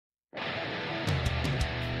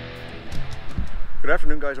Good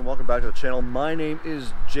afternoon, guys, and welcome back to the channel. My name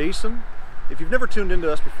is Jason. If you've never tuned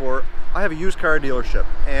into us before, I have a used car dealership,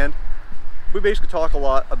 and we basically talk a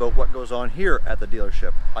lot about what goes on here at the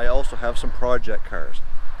dealership. I also have some project cars.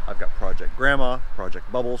 I've got Project Grandma,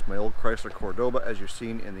 Project Bubbles, my old Chrysler Cordoba, as you've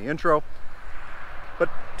seen in the intro.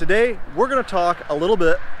 But today, we're going to talk a little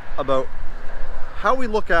bit about how we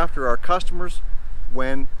look after our customers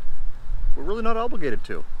when we're really not obligated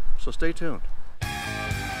to. So stay tuned.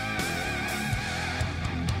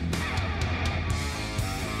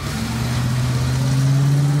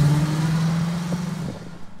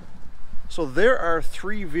 So there are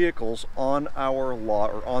three vehicles on our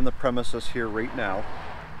lot, or on the premises here right now,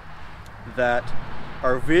 that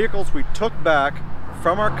are vehicles we took back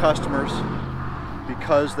from our customers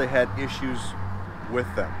because they had issues with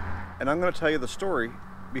them. And I'm going to tell you the story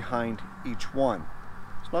behind each one.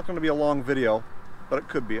 It's not going to be a long video, but it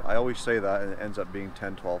could be. I always say that, and it ends up being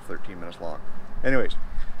 10, 12, 13 minutes long. Anyways,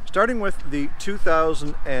 starting with the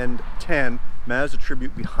 2010 Mazda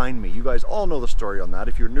Tribute behind me. You guys all know the story on that.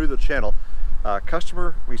 If you're new to the channel,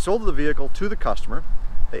 we sold the vehicle to the customer.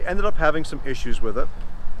 They ended up having some issues with it.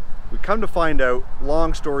 We come to find out,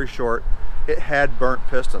 long story short, it had burnt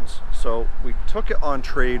pistons. So we took it on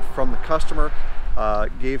trade from the customer,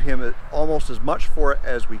 gave him almost as much for it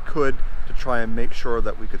as we could to try and make sure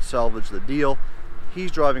that we could salvage the deal.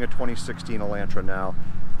 He's driving a 2016 Elantra now.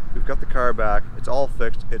 We've got the car back, it's all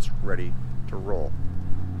fixed, it's ready to roll.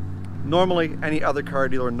 Normally, any other car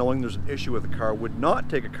dealer, knowing there's an issue with the car, would not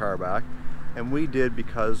take a car back, and we did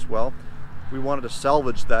because, well, we wanted to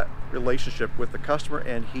salvage that relationship with the customer,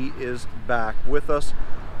 and he is back with us,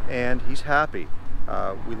 and he's happy.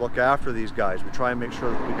 We look after these guys. We try and make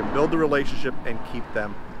sure that we can build the relationship and keep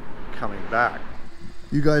them coming back.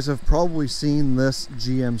 You guys have probably seen this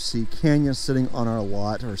GMC Canyon sitting on our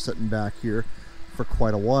lot, or sitting back here, for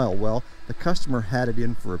quite a while. Well, the customer had it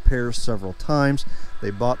in for repairs several times.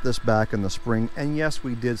 They bought this back in the spring, and yes,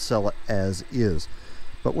 we did sell it as is.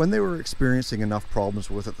 But when they were experiencing enough problems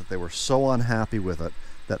with it that they were so unhappy with it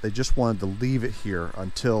that they just wanted to leave it here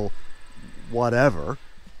until whatever,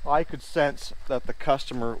 I could sense that the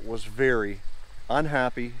customer was very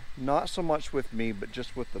unhappy, not so much with me, but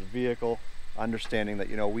just with the vehicle, understanding that,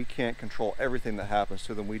 you know, we can't control everything that happens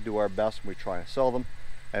to them. We do our best and we try and sell them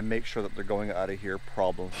and make sure that they're going out of here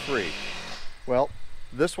problem-free. Well,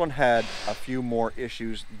 this one had a few more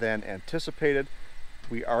issues than anticipated.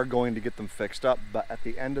 We are going to get them fixed up, but at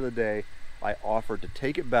the end of the day, I offered to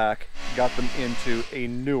take it back, got them into a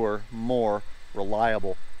newer, more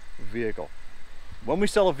reliable vehicle. When we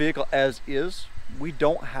sell a vehicle as is, we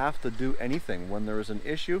don't have to do anything. When there is an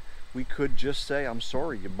issue, we could just say, I'm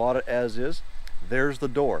sorry, you bought it as is, there's the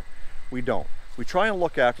door. We don't. We try and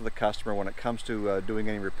look after the customer when it comes to doing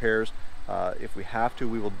any repairs. If we have to,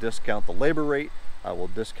 we will discount the labor rate, we'll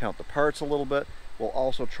discount the parts a little bit. We'll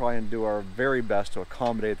also try and do our very best to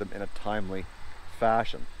accommodate them in a timely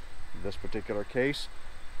fashion. In this particular case,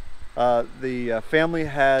 the family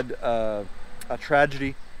had a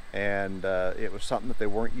tragedy, and it was something that they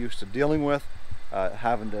weren't used to dealing with,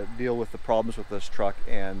 having to deal with the problems with this truck,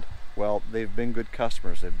 and well, they've been good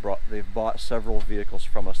customers. They've bought several vehicles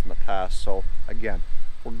from us in the past, so again,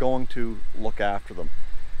 we're going to look after them.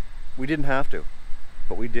 We didn't have to,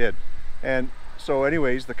 but we did. And so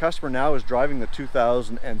anyways, the customer now is driving the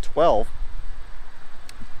 2012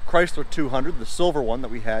 Chrysler 200, the silver one that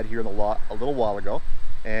we had here in the lot a little while ago,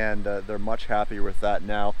 and they're much happier with that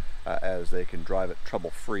now, as they can drive it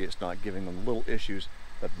trouble-free. It's not giving them little issues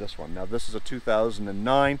that this one. Now this is a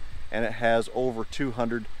 2009, and it has over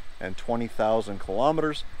 220,000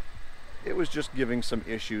 kilometers. It was just giving some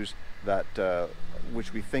issues that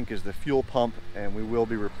which we think is the fuel pump, and we will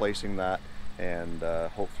be replacing that, and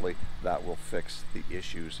hopefully that will fix the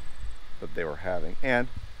issues that they were having. And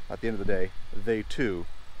at the end of the day, they too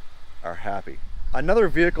are happy. Another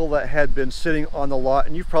vehicle that had been sitting on the lot,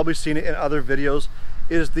 and you've probably seen it in other videos,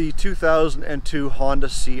 is the 2002 Honda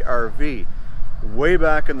CR-V. Way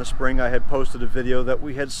back in the spring, I had posted a video that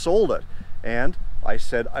we had sold it, and I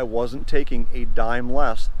said I wasn't taking a dime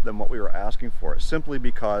less than what we were asking for it, simply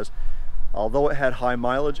because although it had high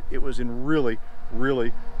mileage, it was in really,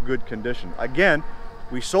 really good condition. Again,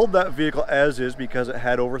 we sold that vehicle as is because it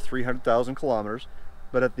had over 300,000 kilometers,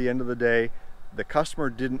 but at the end of the day, the customer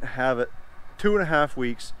didn't have it 2.5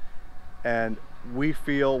 weeks, and we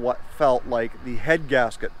felt like the head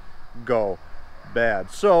gasket go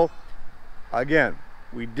bad. So again,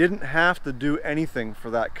 we didn't have to do anything for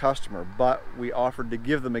that customer, but we offered to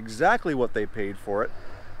give them exactly what they paid for it.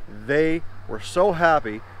 They were so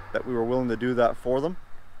happy that we were willing to do that for them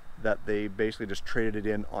that they basically just traded it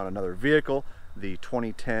in on another vehicle, the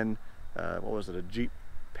 2010 what was it, a Jeep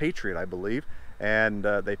Patriot, I believe, and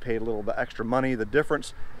they paid a little bit extra money, the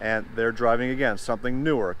difference, and they're driving again something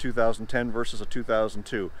newer, a 2010 versus a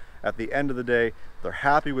 2002. At the end of the day, they're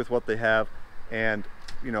happy with what they have, and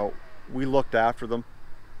you know, we looked after them.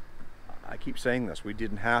 I keep saying this, we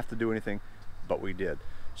didn't have to do anything, but we did.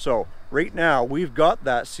 So right now we've got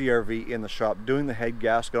that CRV in the shop doing the head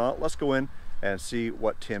gasket on it. Let's go in and see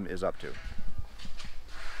what Tim is up to.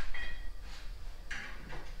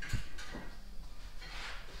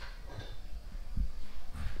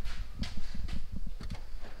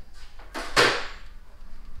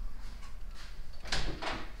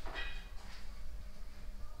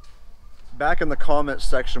 Back in the comments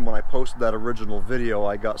section when I posted that original video,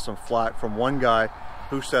 I got some flack from one guy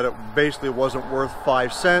who said it basically wasn't worth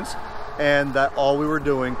 5 cents and that all we were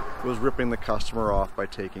doing was ripping the customer off by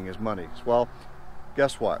taking his money. Well,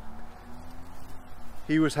 guess what?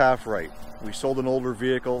 He was half right. We sold an older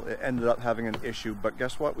vehicle, it ended up having an issue, but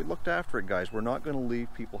guess what? We looked after it, guys. We're not going to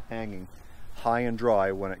leave people hanging high and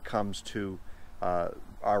dry when it comes to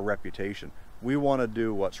our reputation. We want to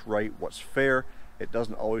do what's right, what's fair. It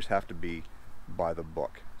doesn't always have to be by the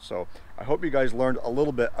book. So I hope you guys learned a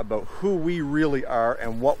little bit about who we really are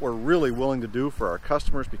and what we're really willing to do for our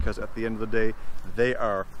customers, because at the end of the day, they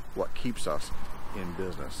are what keeps us in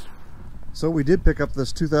business. So we did pick up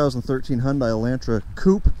this 2013 Hyundai Elantra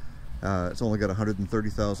Coupe. It's only got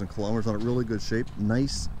 130,000 kilometers on it, really good shape.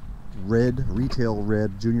 Nice red, retail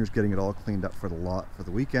red. Junior's getting it all cleaned up for the lot for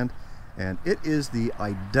the weekend. And it is the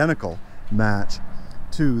identical match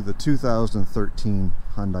to the 2013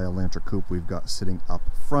 Hyundai Elantra Coupe we've got sitting up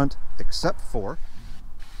front, except for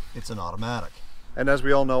it's an automatic. And as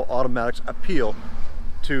we all know, automatics appeal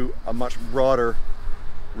to a much broader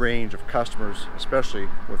range of customers, especially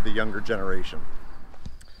with the younger generation.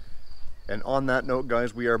 And on that note,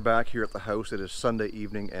 guys, we are back here at the house. It is Sunday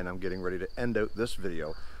evening and I'm getting ready to end out this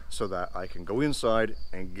video so that I can go inside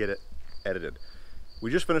and get it edited.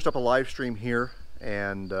 We just finished up a live stream here,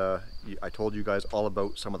 and I told you guys all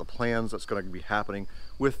about some of the plans that's going to be happening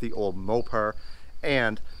with the old Mopar,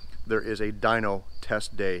 and there is a dyno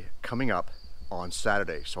test day coming up on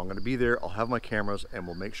Saturday. So I'm going to be there, I'll have my cameras, and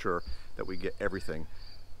we'll make sure that we get everything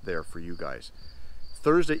there for you guys.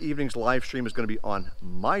 Thursday evening's live stream is going to be on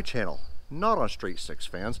my channel, not on Straight Six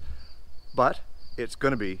Fans, but it's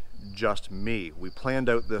going to be just me. We planned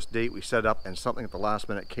out this date, we set it up, and something at the last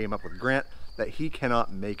minute came up with Grant that he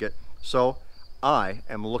cannot make it, so I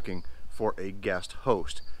am looking for a guest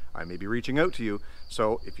host. I may be reaching out to you,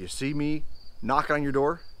 so if you see me knocking on your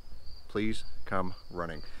door, please come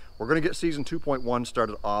running. We're going to get season 2.1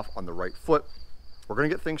 started off on the right foot. We're going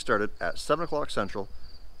to get things started at 7 o'clock Central,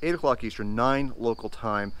 8 o'clock Eastern, 9 local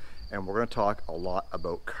time, and we're going to talk a lot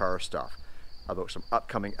about car stuff, about some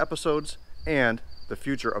upcoming episodes, and the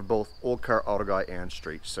future of both Old Car Auto Guy and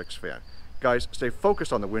Straight Six Fan. Guys, stay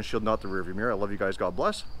focused on the windshield, not the rearview mirror. I love you guys. God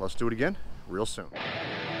bless. Let's do it again real soon.